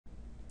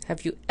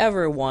Have you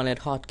ever wanted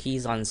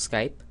hotkeys on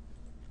Skype?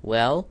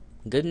 Well,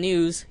 good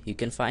news, you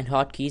can find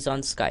hotkeys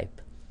on Skype.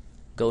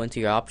 Go into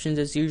your options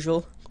as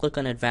usual, click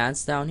on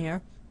Advanced down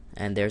here,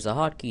 and there's a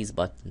hotkeys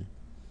button.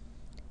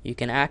 You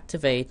can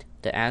activate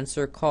the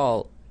answer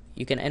call.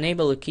 You can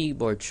enable the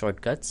keyboard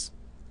shortcuts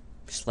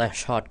 /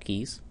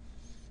 hotkeys,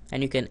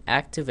 and you can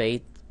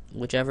activate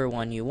whichever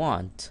one you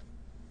want.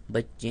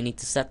 But you need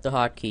to set the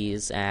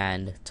hotkeys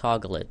and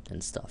toggle it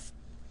and stuff.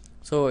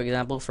 So, for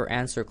example, for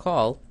answer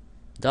call,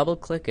 double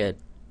click it,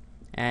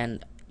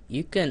 and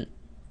you can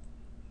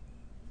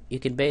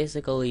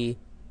basically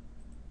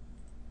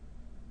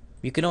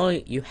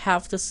you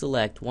have to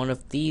select one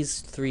of these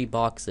three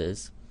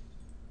boxes,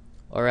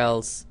 or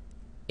else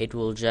it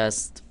will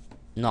just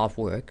not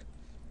work.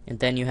 And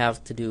then you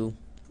have to do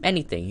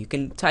anything. You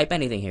can type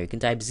anything here. You can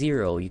type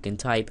 0, you can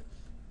type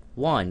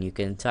 1, you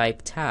can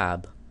type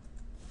tab.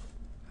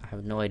 I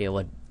have no idea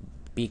what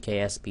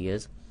BKSP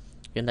is.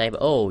 You can type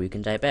O, you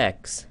can type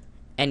X,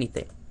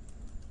 anything.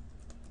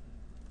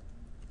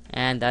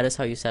 And that is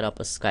how you set up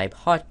a Skype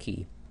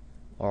hotkey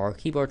or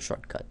keyboard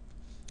shortcut.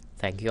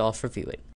 Thank you all for viewing.